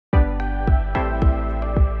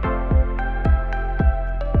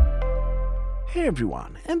Hey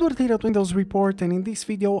everyone, Edward here at Windows Report, and in this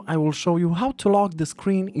video I will show you how to lock the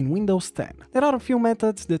screen in Windows 10. There are a few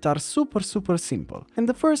methods that are super simple, and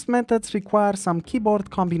the first methods require some keyboard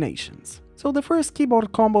combinations. So the first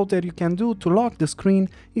keyboard combo that you can do to lock the screen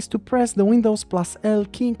is to press the Windows plus L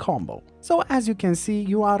key combo. So as you can see,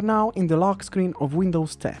 you are now in the lock screen of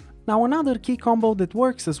Windows 10. Now another key combo that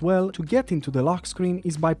works as well to get into the lock screen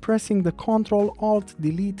is by pressing the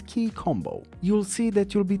Ctrl-Alt-Delete key combo. You'll see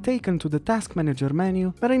that you'll be taken to the Task Manager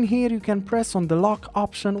menu, but in here you can press on the lock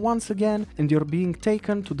option once again and you're being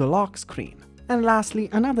taken to the lock screen. And lastly,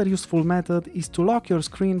 another useful method is to lock your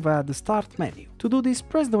screen via the Start menu. To do this,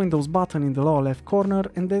 press the Windows button in the lower left corner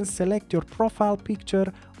and then select your profile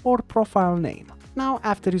picture or profile name. Now,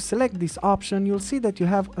 after you select this option, you'll see that you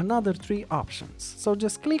have another 3 options. So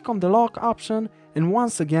just click on the lock option and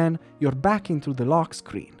once again, you're back into the lock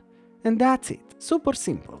screen. And that's it. Super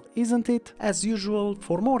simple, isn't it? As usual,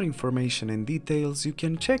 for more information and details, you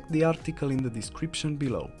can check the article in the description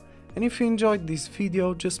below. And if you enjoyed this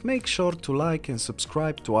video, just make sure to like and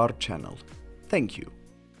subscribe to our channel. Thank you.